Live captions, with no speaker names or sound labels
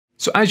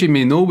So as you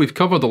may know, we've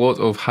covered a lot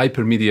of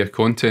hypermedia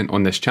content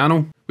on this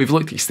channel. We've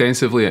looked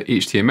extensively at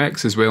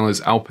HTMX as well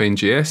as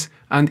Alpine.js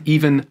and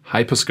even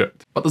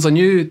Hyperscript. But there's a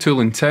new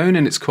tool in town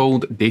and it's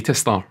called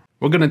Datastar.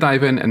 We're going to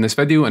dive in this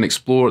video and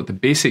explore the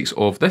basics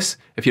of this.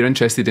 If you're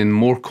interested in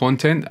more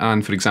content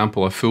and, for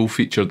example, a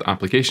full-featured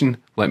application,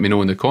 let me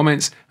know in the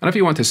comments. And if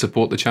you want to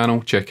support the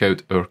channel, check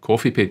out our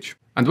Ko-fi page.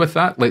 And with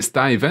that, let's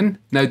dive in.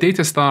 Now,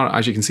 Datastar,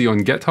 as you can see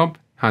on GitHub,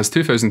 has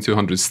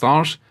 2,200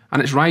 stars,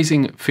 and it's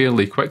rising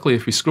fairly quickly.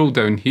 If we scroll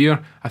down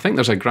here, I think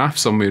there's a graph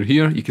somewhere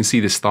here. You can see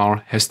the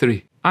star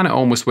history. And it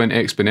almost went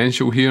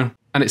exponential here,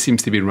 and it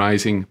seems to be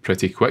rising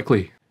pretty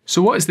quickly.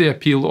 So what is the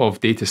appeal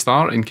of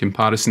Datastar in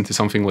comparison to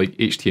something like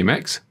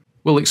HTMX?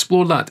 We'll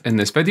explore that in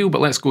this video,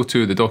 but let's go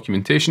to the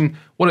documentation.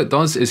 What it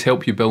does is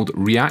help you build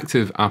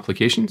reactive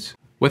applications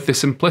with the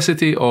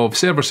simplicity of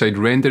server-side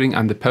rendering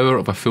and the power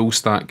of a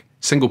full-stack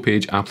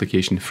single-page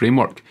application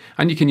framework.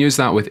 And you can use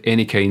that with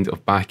any kind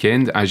of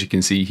backend, as you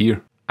can see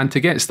here. And to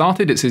get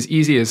started, it's as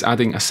easy as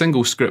adding a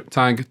single script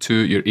tag to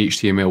your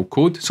HTML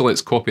code. So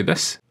let's copy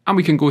this, and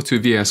we can go to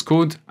VS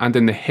Code, and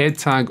in the head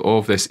tag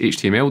of this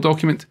HTML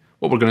document,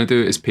 what we're going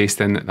to do is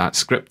paste in that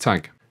script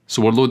tag.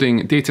 So we're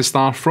loading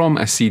Datastar from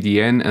a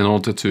CDN in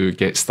order to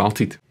get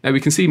started. Now we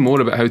can see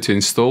more about how to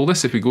install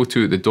this if we go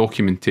to the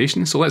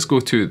documentation. So let's go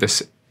to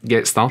this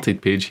Get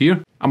Started page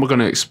here, and we're going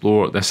to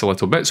explore this a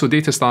little bit. So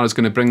Datastar is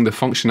going to bring the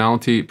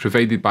functionality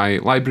provided by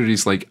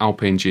libraries like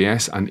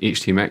Alpine.js and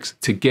HTMX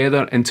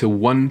together into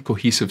one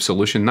cohesive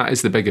solution. That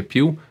is the big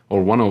appeal,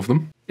 or one of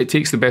them. It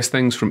takes the best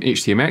things from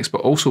HTMX,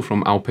 but also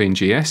from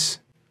Alpine.js,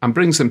 and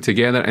brings them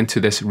together into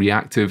this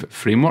reactive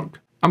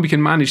framework. And we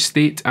can manage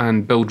state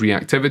and build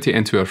reactivity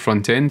into our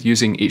front end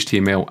using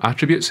HTML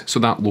attributes, so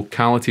that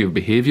locality of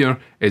behavior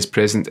is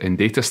present in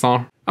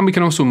Datastar. And we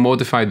can also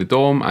modify the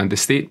DOM and the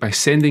state by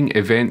sending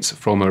events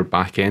from our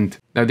backend.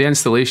 Now the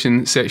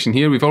installation section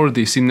here, we've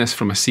already seen this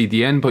from a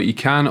CDN, but you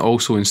can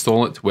also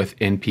install it with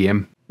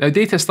NPM. Now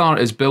Datastar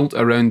is built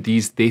around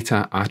these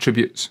data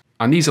attributes,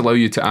 and these allow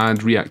you to add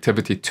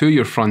reactivity to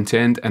your front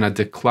end in a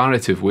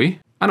declarative way,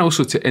 and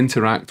also to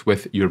interact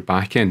with your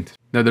backend.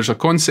 Now there's a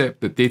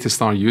concept that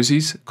Datastar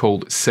uses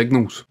called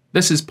signals.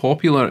 This is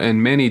popular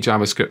in many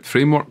JavaScript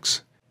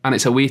frameworks, and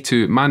it's a way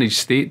to manage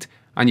state,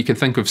 and you can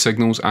think of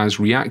signals as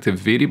reactive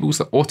variables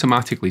that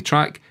automatically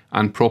track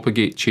and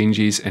propagate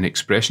changes in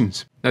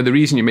expressions. Now the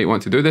reason you might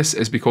want to do this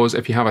is because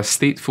if you have a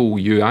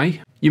stateful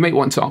UI, you might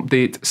want to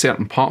update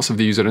certain parts of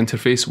the user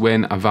interface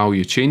when a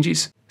value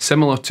changes,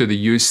 similar to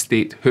the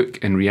useState hook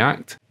in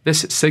React.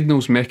 This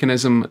signals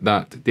mechanism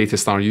that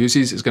Datastar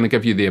uses is going to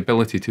give you the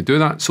ability to do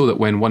that so that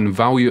when one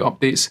value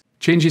updates,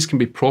 changes can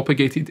be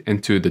propagated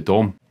into the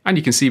DOM. And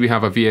you can see we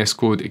have a VS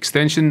Code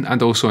extension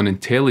and also an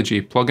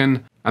IntelliJ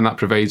plugin, and that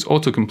provides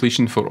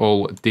auto-completion for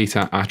all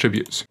data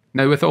attributes.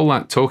 Now with all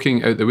that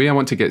talking out the way, I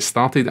want to get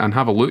started and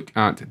have a look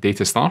at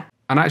Datastar.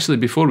 And actually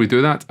before we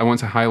do that, I want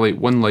to highlight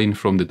one line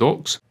from the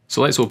docs.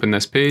 So let's open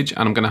this page,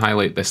 and I'm going to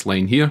highlight this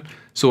line here.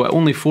 So at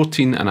only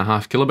 14.5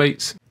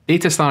 kilobytes,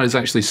 Datastar is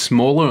actually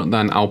smaller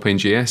than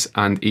Alpine.js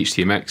and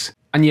HTMX,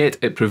 and yet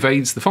it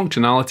provides the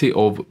functionality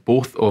of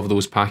both of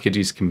those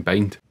packages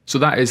combined. So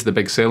that is the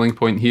big selling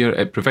point here.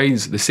 It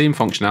provides the same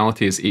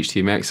functionality as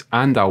HTMX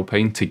and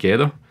Alpine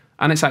together,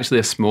 and it's actually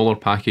a smaller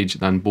package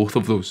than both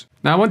of those.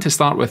 Now I want to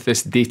start with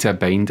this data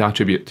bind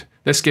attribute.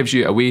 This gives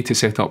you a way to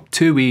set up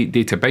two-way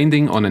data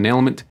binding on an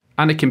element,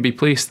 and it can be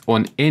placed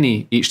on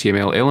any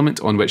HTML element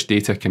on which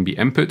data can be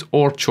input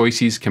or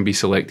choices can be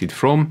selected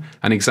from.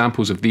 And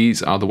examples of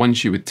these are the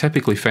ones you would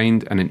typically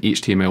find in an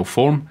HTML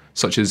form,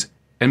 such as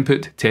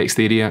input, text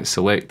area,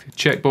 select,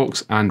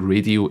 checkbox, and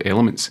radio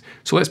elements.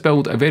 So let's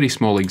build a very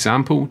small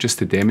example just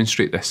to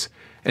demonstrate this.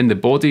 In the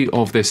body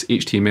of this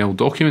HTML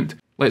document,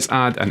 let's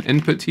add an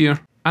input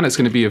here, and it's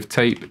going to be of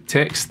type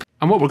text.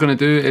 And what we're going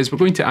to do is we're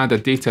going to add a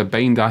data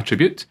bind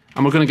attribute,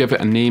 and we're going to give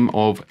it a name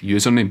of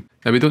username.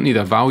 Now we don't need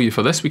a value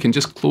for this, we can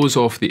just close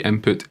off the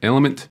input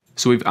element.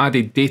 So we've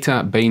added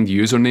data bind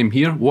username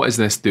here. What is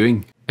this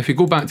doing? If you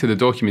go back to the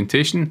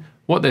documentation,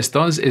 what this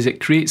does is it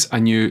creates a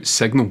new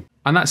signal.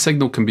 And that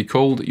signal can be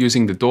called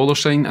using the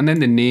 $ and then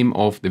the name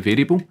of the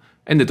variable.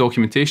 In the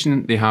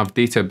documentation, they have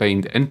data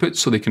bind input,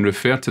 so they can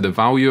refer to the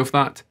value of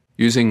that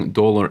using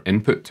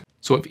 $input.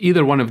 So if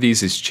either one of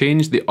these is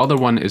changed, the other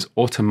one is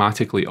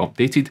automatically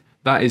updated.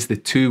 That is the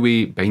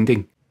two-way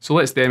binding. So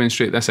let's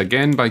demonstrate this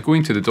again by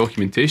going to the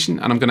documentation,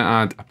 and I'm going to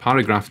add a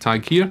paragraph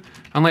tag here,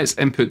 and let's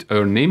input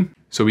our name.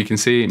 So we can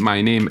say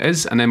my name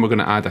is, and then we're going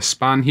to add a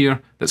span here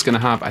that's going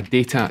to have a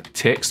data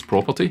text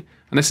property.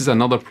 And this is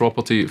another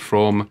property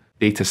from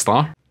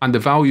Datastar. And the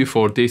value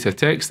for data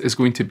text is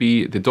going to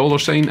be the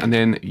 $ and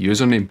then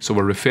username. So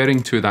we're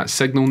referring to that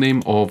signal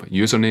name of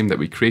username that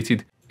we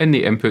created in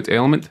the input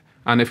element.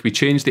 And if we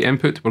change the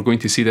input, we're going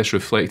to see this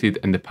reflected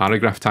in the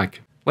paragraph tag.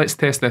 Let's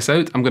test this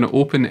out. I'm going to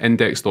open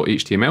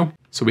index.html.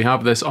 So we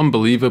have this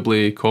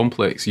unbelievably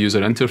complex user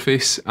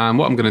interface, and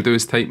what I'm going to do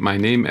is type my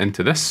name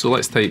into this. So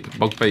let's type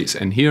Bug Bites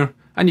in here,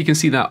 and you can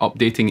see that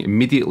updating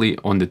immediately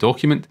on the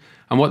document.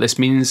 And what this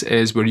means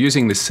is we're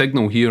using the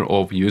signal here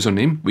of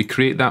username. We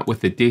create that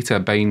with the data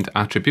bind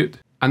attribute.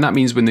 And that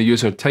means when the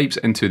user types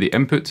into the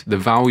input, the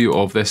value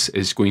of this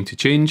is going to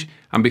change.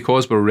 And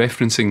because we're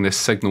referencing this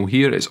signal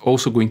here, it's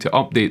also going to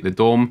update the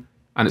DOM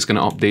and it's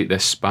going to update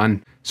this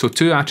span. So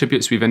two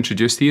attributes we've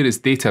introduced here is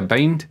data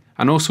bind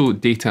and also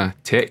data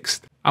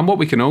text. And what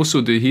we can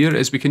also do here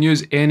is we can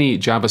use any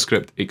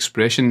JavaScript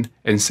expression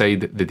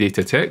inside the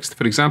data text.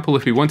 For example,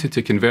 if we wanted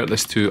to convert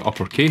this to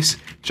uppercase,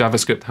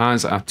 JavaScript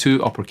has a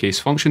toUpperCase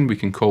function, we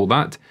can call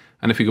that.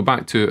 And if we go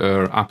back to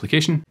our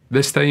application,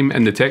 this time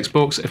in the text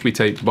box, if we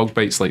type bug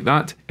bytes like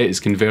that, it is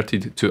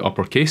converted to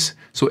uppercase.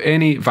 So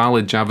any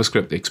valid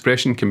JavaScript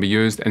expression can be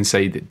used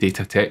inside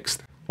data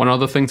text. One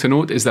other thing to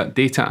note is that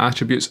data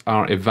attributes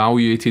are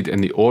evaluated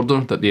in the order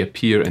that they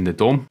appear in the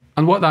DOM.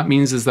 And what that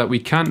means is that we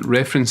can't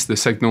reference the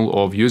signal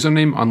of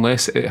username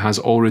unless it has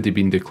already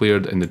been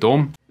declared in the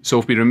DOM. So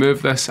if we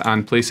remove this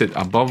and place it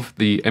above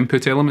the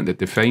input element that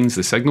defines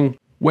the signal,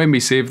 when we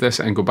save this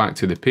and go back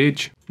to the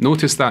page,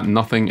 notice that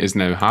nothing is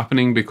now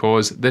happening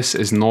because this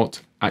is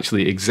not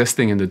actually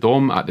existing in the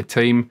DOM at the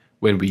time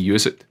when we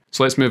use it.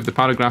 So let's move the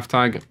paragraph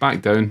tag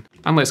back down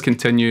and let's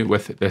continue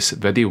with this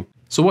video.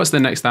 So what's the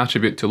next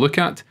attribute to look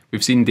at?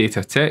 We've seen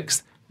data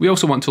text. We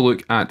also want to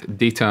look at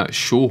data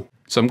show.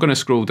 So I'm going to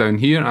scroll down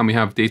here and we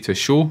have data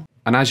show.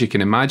 And as you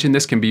can imagine,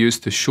 this can be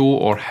used to show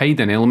or hide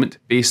an element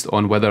based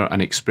on whether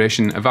an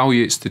expression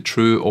evaluates to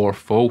true or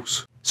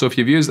false. So if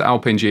you've used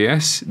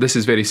Alpine.js, this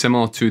is very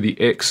similar to the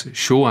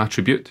xShow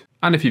attribute.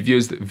 And if you've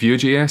used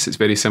Vue.js, it's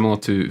very similar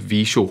to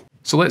vShow.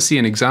 So let's see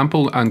an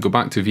example and go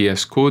back to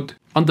VS Code.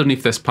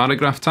 Underneath this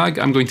paragraph tag,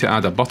 I'm going to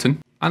add a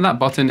button. And that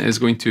button is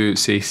going to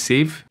say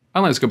save.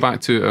 And let's go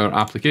back to our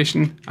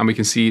application and we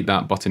can see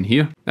that button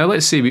here. Now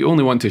let's say we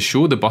only want to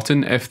show the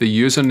button if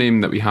the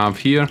username that we have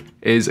here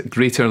is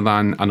greater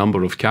than a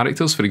number of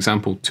characters, for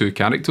example 2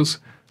 characters.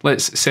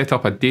 Let's set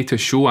up a data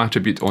show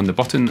attribute on the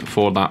button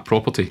for that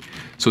property.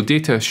 So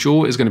data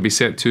show is going to be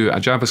set to a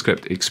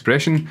JavaScript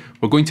expression.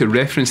 We're going to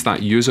reference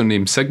that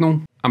username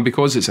signal. And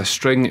because it's a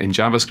string in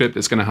JavaScript,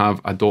 it's going to have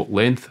a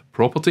 .length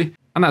property.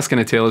 And that's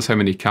going to tell us how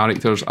many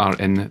characters are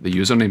in the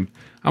username.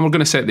 And we're going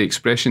to set the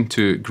expression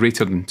to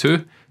greater than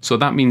 2. So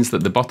that means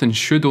that the button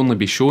should only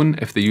be shown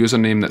if the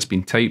username that's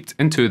been typed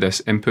into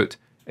this input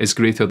is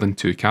greater than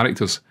 2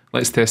 characters.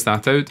 Let's test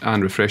that out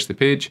and refresh the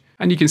page.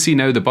 And you can see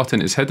now the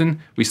button is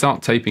hidden. We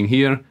start typing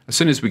here. As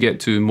soon as we get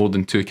to more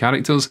than 2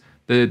 characters,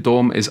 the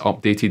DOM is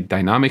updated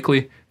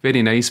dynamically.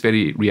 Very nice,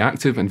 very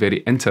reactive and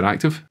very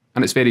interactive.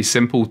 And it's very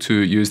simple to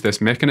use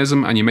this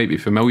mechanism, and you might be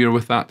familiar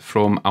with that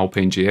from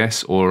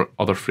Alpine.js or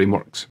other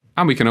frameworks.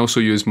 And we can also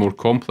use more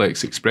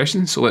complex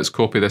expressions. So let's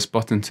copy this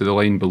button to the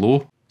line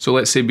below. So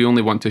let's say we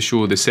only want to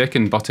show the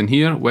second button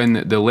here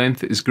when the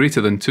length is greater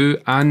than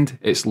 2 and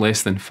it's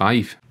less than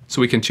 5.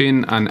 So we can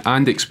chain an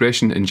AND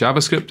expression in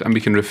JavaScript and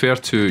we can refer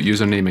to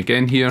username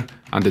again here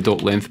and the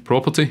 .length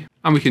property,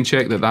 and we can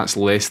check that that's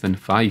less than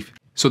 5.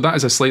 So that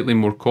is a slightly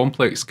more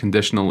complex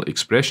conditional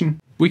expression.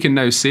 We can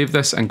now save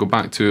this and go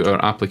back to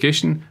our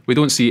application. We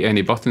don't see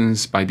any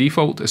buttons by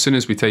default. As soon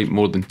as we type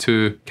more than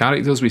 2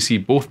 characters, we see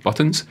both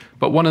buttons,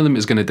 but one of them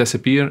is going to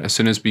disappear as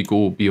soon as we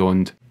go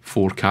beyond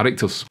 4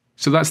 characters.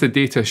 So that's the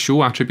data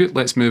show attribute.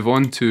 Let's move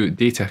on to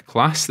data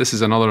class. This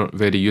is another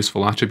very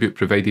useful attribute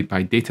provided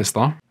by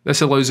Datastar.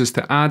 This allows us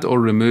to add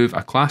or remove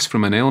a class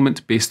from an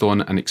element based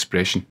on an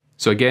expression.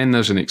 So again,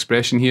 there's an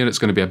expression here. It's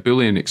going to be a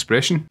Boolean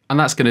expression, and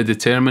that's going to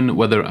determine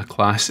whether a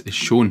class is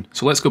shown.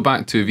 So let's go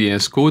back to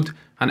VS Code,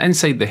 and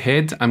inside the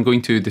head, I'm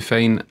going to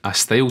define a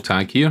style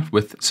tag here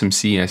with some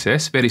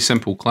CSS, very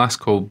simple class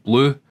called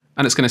blue,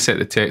 and it's going to set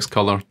the text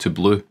color to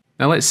blue.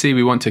 Now let's say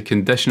we want to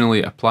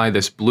conditionally apply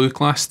this blue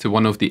class to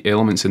one of the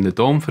elements in the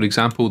DOM, for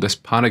example, this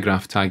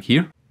paragraph tag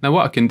here. Now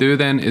what I can do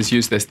then is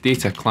use this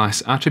data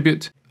class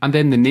attribute, and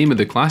then the name of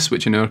the class,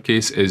 which in our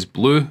case is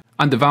blue,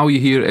 and the value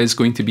here is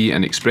going to be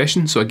an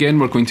expression. So again,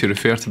 we're going to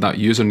refer to that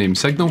username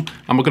signal,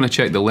 and we're going to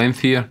check the length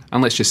here,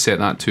 and let's just set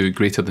that to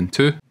greater than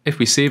 2. If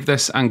we save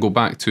this and go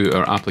back to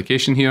our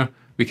application here,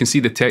 we can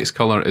see the text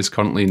color is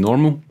currently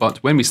normal, but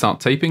when we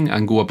start typing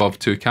and go above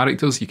 2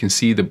 characters, you can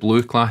see the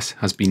blue class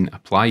has been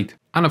applied.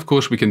 And of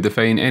course, we can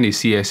define any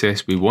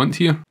CSS we want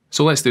here.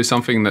 So let's do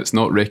something that's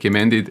not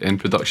recommended in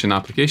production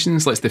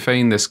applications. Let's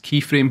define this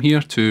keyframe here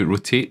to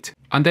rotate.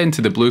 And then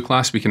to the blue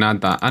class, we can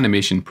add that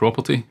animation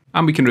property.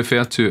 And we can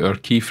refer to our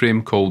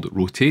keyframe called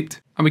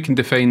rotate. And we can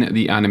define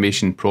the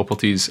animation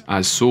properties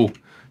as so.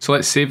 So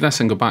let's save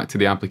this and go back to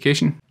the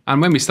application. And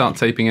when we start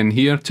typing in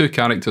here, 2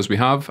 characters we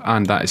have,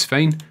 and that is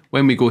fine.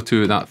 When we go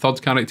to that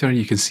third character,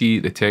 you can see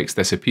the text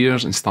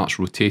disappears and starts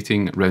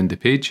rotating around the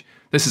page.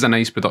 This is a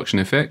nice production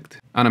effect,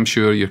 and I'm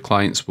sure your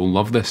clients will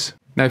love this.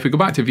 Now if we go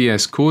back to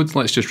VS Code,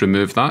 let's just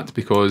remove that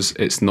because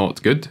it's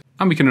not good.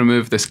 And we can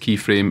remove this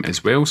keyframe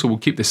as well, so we'll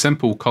keep the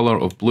simple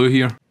color of blue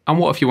here. And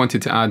what if you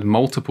wanted to add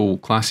multiple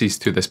classes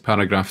to this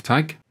paragraph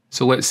tag?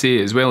 So let's say,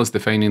 as well as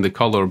defining the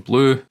color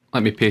blue,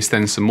 let me paste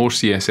in some more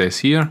CSS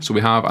here. So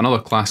we have another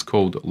class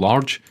called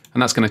large,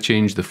 and that's going to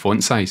change the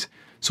font size.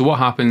 So what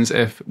happens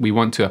if we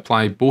want to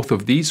apply both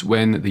of these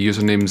when the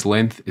username's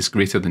length is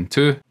greater than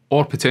 2,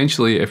 or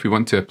potentially if we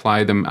want to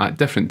apply them at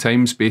different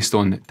times based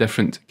on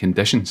different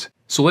conditions.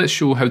 So let's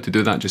show how to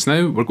do that just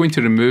now. We're going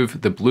to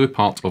remove the blue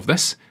part of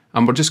this,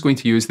 and we're just going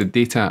to use the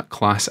data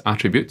class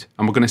attribute,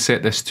 and we're going to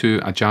set this to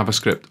a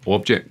JavaScript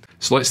object.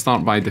 So let's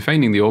start by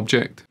defining the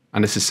object.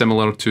 And this is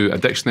similar to a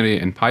dictionary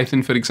in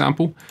Python, for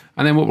example.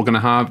 And then what we're going to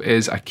have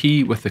is a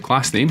key with the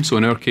class name. So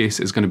in our case,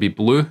 it's going to be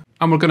blue.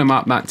 And we're going to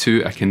map that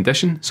to a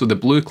condition. So the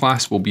blue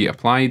class will be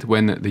applied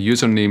when the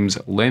username's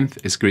length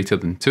is greater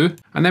than 2.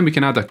 And then we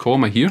can add a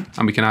comma here,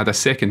 and we can add a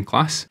second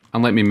class.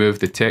 And let me move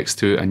the text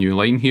to a new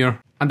line here.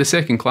 And the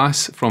second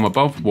class from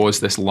above was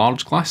this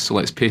large class. So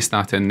let's paste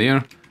that in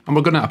there. And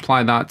we're going to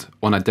apply that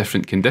on a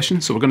different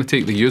condition. So we're going to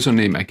take the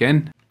username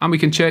again, and we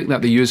can check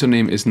that the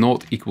username is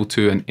not equal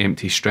to an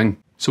empty string.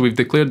 So we've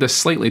declared this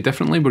slightly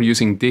differently. We're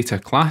using data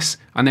class,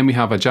 and then we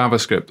have a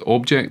JavaScript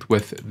object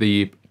with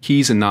the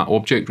keys in that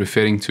object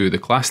referring to the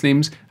class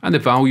names, and the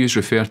values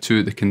refer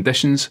to the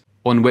conditions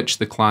on which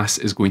the class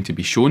is going to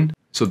be shown.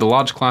 So the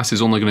large class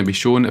is only going to be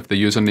shown if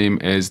the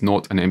username is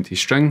not an empty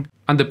string,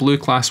 and the blue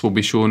class will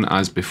be shown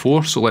as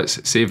before. So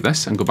let's save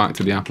this and go back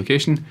to the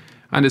application.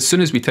 And as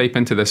soon as we type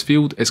into this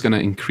field, it's going to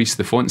increase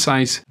the font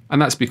size,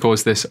 and that's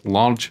because this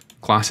large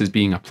class is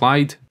being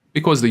applied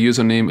because the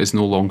username is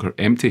no longer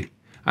empty.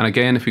 And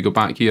again, if we go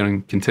back here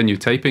and continue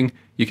typing,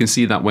 you can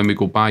see that when we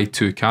go by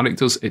 2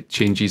 characters, it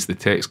changes the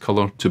text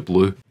color to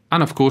blue.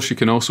 And of course, you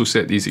can also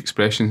set these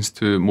expressions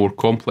to more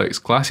complex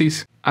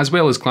classes, as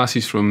well as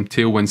classes from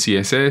Tailwind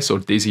CSS or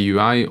Daisy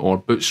UI or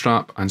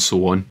Bootstrap and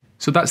so on.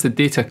 So that's the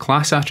data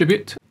class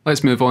attribute.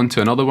 Let's move on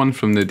to another one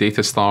from the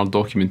Datastar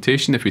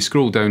documentation. If we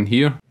scroll down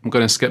here, I'm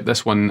going to skip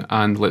this one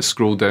and let's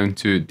scroll down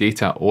to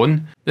data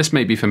on. This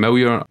might be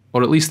familiar,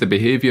 or at least the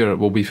behavior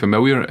will be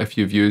familiar if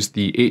you've used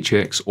the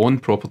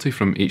hxOn property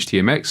from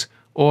HTMX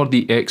or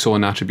the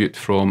xOn attribute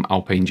from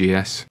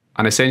Alpine.js.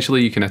 And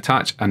essentially you can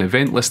attach an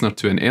event listener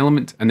to an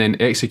element and then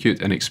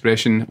execute an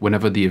expression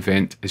whenever the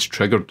event is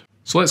triggered.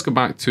 So let's go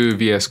back to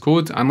VS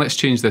Code and let's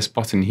change this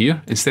button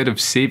here. Instead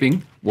of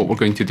saving, what we're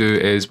going to do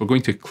is we're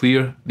going to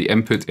clear the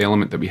input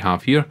element that we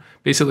have here.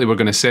 Basically, we're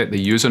going to set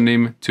the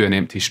username to an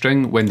empty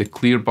string when the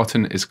clear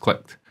button is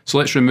clicked. So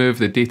let's remove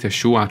the data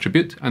show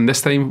attribute, and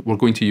this time we're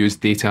going to use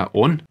data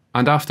on.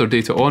 And after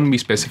data on, we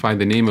specify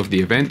the name of the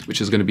event,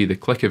 which is going to be the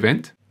click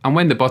event. And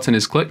when the button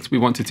is clicked, we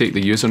want to take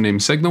the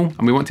username signal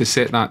and we want to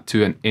set that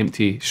to an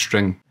empty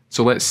string.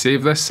 So let's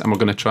save this and we're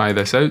going to try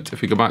this out.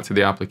 If we go back to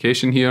the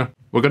application here,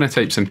 we're going to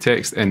type some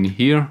text in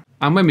here.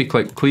 And when we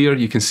click clear,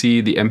 you can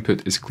see the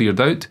input is cleared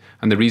out.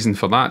 And the reason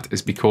for that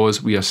is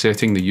because we are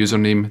setting the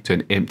username to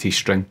an empty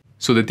string.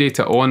 So the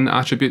data on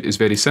attribute is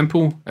very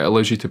simple. It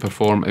allows you to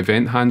perform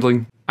event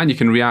handling, and you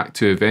can react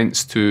to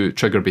events to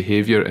trigger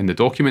behavior in the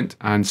document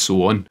and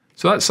so on.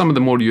 So that's some of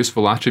the more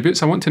useful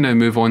attributes. I want to now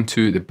move on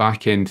to the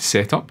backend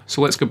setup.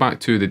 So let's go back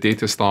to the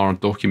Datastar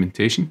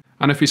documentation.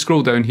 And if we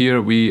scroll down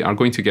here, we are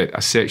going to get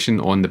a section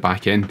on the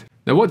backend.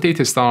 Now what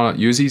Datastar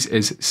uses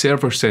is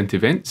server-sent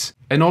events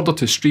in order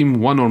to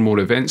stream one or more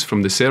events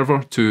from the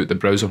server to the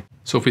browser.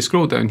 So if we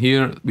scroll down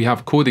here, we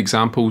have code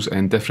examples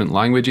in different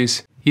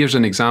languages. Here's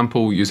an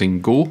example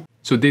using Go.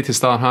 So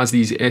Datastar has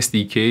these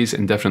SDKs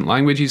in different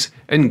languages.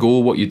 In Go,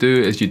 what you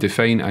do is you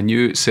define a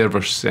new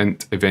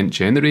server-sent event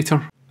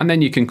generator. And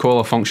then you can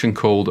call a function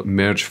called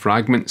merge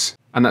fragments,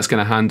 and that's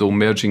going to handle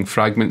merging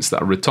fragments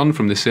that are returned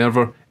from the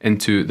server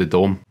into the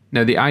DOM.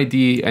 Now the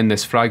ID in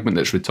this fragment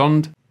that's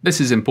returned, this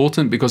is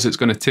important because it's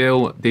going to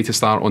tell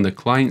Datastar on the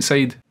client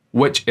side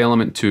which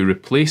element to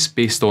replace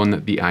based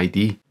on the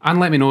ID. And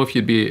let me know if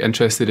you'd be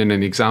interested in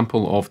an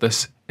example of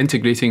this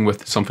integrating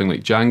with something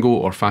like Django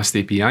or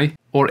FastAPI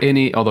or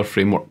any other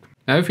framework.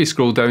 Now if we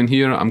scroll down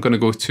here, I'm going to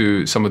go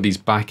to some of these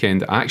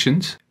backend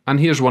actions. And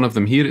here's one of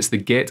them here. It's the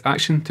get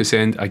action to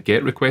send a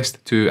get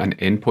request to an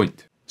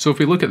endpoint. So if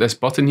we look at this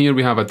button here,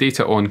 we have a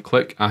data on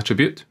click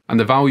attribute, and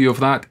the value of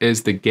that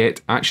is the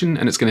get action,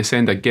 and it's going to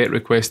send a get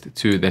request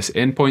to this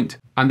endpoint.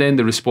 And then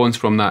the response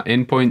from that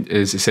endpoint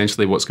is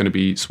essentially what's going to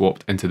be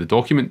swapped into the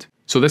document.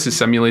 So this is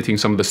simulating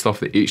some of the stuff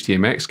that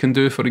HTMX can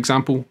do, for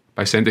example,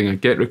 by sending a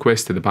get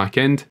request to the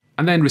backend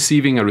and then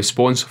receiving a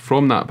response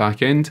from that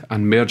backend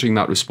and merging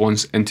that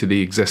response into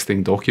the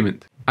existing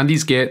document. And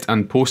these get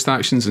and post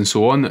actions and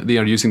so on, they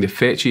are using the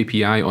fetch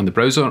API on the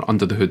browser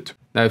under the hood.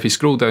 Now if you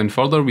scroll down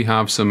further, we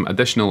have some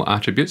additional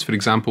attributes, for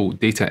example,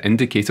 data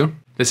indicator.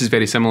 This is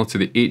very similar to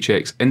the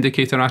HX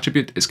indicator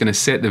attribute. It's going to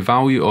set the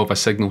value of a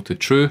signal to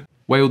true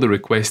while the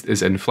request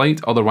is in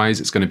flight,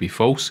 otherwise it's going to be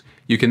false.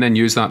 You can then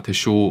use that to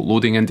show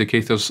loading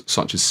indicators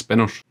such as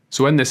spinners.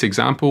 So in this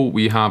example,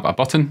 we have a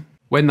button.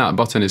 When that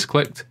button is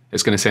clicked,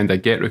 it's going to send a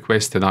get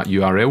request to that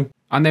URL.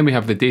 And then we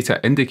have the data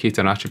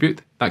indicator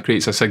attribute that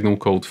creates a signal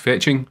called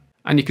fetching.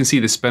 And you can see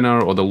the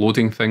spinner or the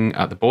loading thing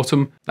at the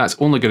bottom. That's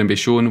only going to be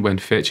shown when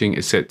fetching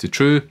is set to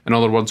true. In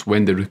other words,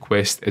 when the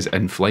request is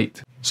in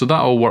flight. So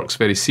that all works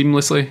very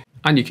seamlessly.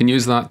 And you can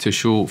use that to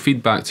show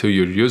feedback to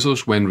your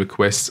users when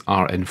requests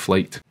are in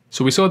flight.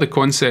 So we saw the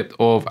concept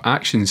of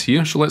actions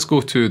here. So let's go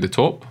to the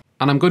top.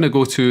 And I'm going to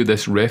go to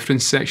this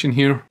reference section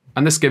here.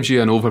 And this gives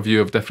you an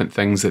overview of different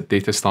things that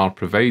Datastar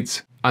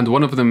provides. And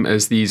one of them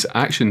is these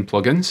action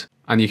plugins.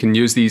 And you can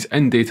use these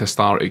in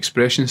Datastar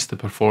expressions to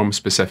perform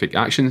specific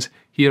actions.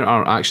 Here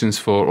are actions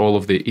for all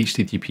of the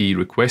HTTP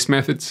request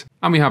methods.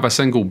 And we have a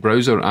single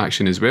browser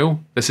action as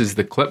well. This is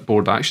the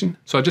clipboard action.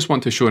 So I just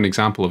want to show an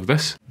example of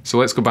this. So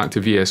let's go back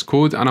to VS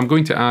Code, and I'm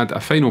going to add a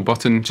final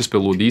button just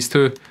below these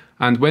two.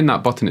 And when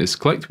that button is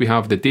clicked, we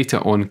have the data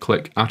on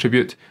click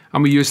attribute,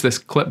 and we use this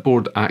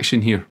clipboard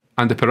action here.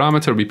 And the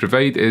parameter we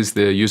provide is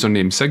the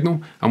username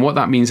signal, and what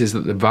that means is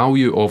that the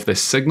value of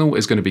this signal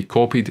is going to be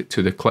copied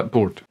to the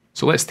clipboard.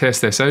 So let's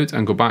test this out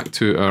and go back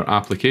to our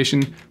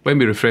application. When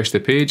we refresh the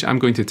page, I'm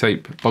going to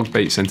type bug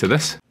bytes into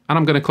this, and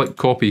I'm going to click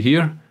copy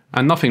here,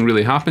 and nothing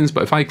really happens.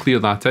 But if I clear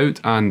that out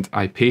and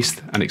I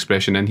paste an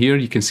expression in here,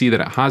 you can see that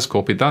it has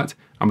copied that,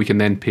 and we can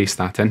then paste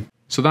that in.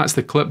 So that's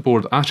the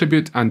clipboard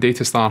attribute, and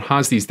Datastar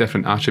has these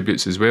different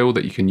attributes as well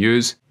that you can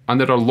use. And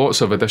there are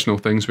lots of additional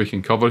things we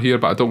can cover here,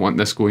 but I don't want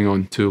this going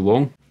on too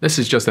long. This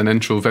is just an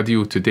intro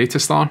video to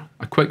Datastar,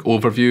 a quick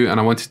overview, and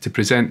I wanted to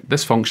present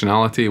this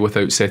functionality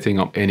without setting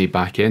up any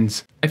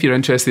backends. If you're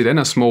interested in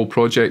a small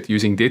project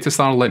using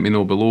Datastar, let me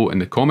know below in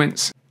the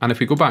comments. And if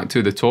we go back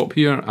to the top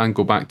here and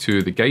go back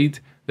to the guide,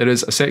 there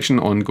is a section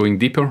on going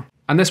deeper,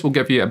 and this will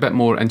give you a bit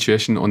more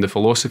intuition on the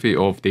philosophy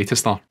of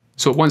Datastar.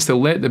 So it wants to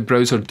let the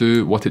browser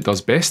do what it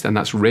does best, and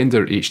that's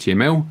render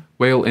HTML,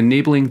 while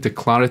enabling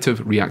declarative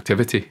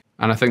reactivity.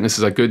 And I think this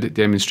is a good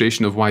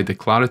demonstration of why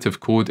declarative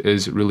code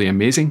is really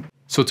amazing.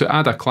 So to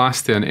add a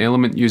class to an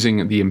element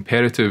using the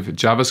imperative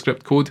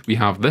JavaScript code, we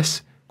have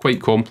this,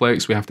 quite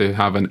complex. We have to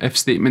have an if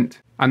statement,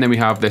 and then we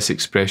have this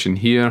expression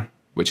here,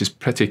 which is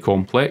pretty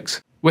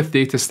complex. With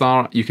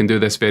Datastar, you can do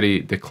this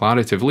very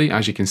declaratively,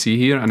 as you can see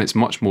here, and it's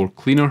much more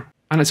cleaner.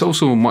 And it's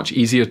also much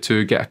easier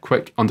to get a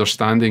quick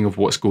understanding of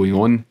what's going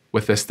on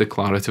with this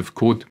declarative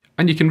code.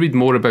 And you can read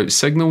more about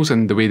signals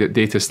and the way that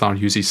Datastar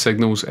uses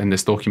signals in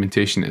this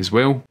documentation as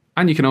well.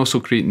 And you can also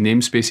create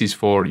namespaces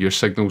for your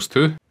signals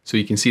too. So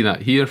you can see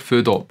that here,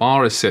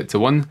 𝗏.bar is set to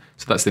 1,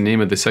 so that's the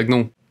name of the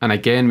signal. And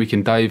again, we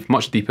can dive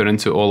much deeper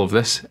into all of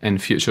this in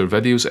future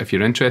videos if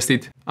you're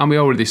interested. And we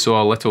already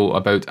saw a little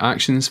about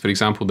actions, for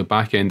example, the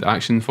backend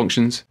action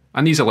functions.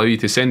 And these allow you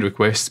to send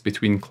requests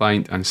between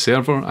client and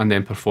server and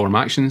then perform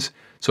actions.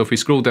 So if we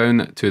scroll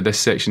down to this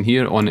section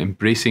here on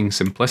embracing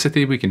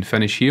simplicity, we can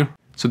finish here.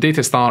 So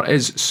Datastar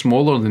is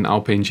smaller than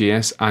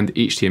Alpine.js and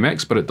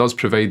HTMX, but it does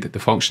provide the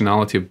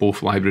functionality of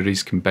both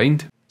libraries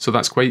combined. So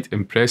that's quite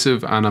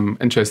impressive, and I'm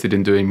interested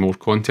in doing more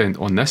content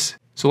on this.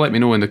 So let me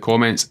know in the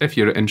comments if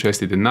you're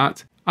interested in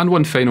that. And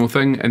one final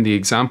thing, in the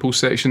example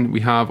section,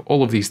 we have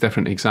all of these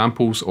different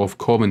examples of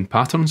common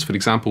patterns. For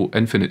example,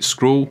 infinite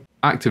scroll,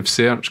 active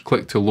search,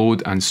 click to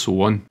load, and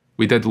so on.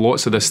 We did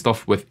lots of this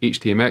stuff with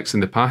HTMX in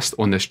the past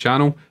on this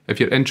channel. If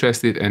you're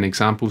interested in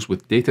examples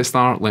with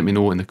Datastar, let me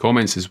know in the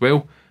comments as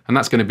well. And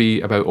that's going to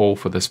be about all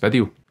for this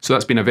video. So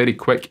that's been a very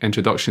quick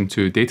introduction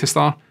to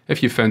Datastar.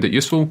 If you found it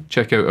useful,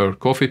 check out our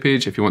Ko-fi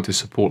page if you want to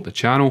support the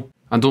channel.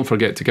 And don't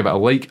forget to give it a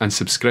like and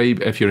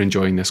subscribe if you're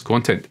enjoying this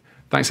content.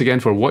 Thanks again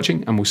for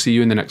watching, and we'll see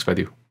you in the next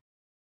video.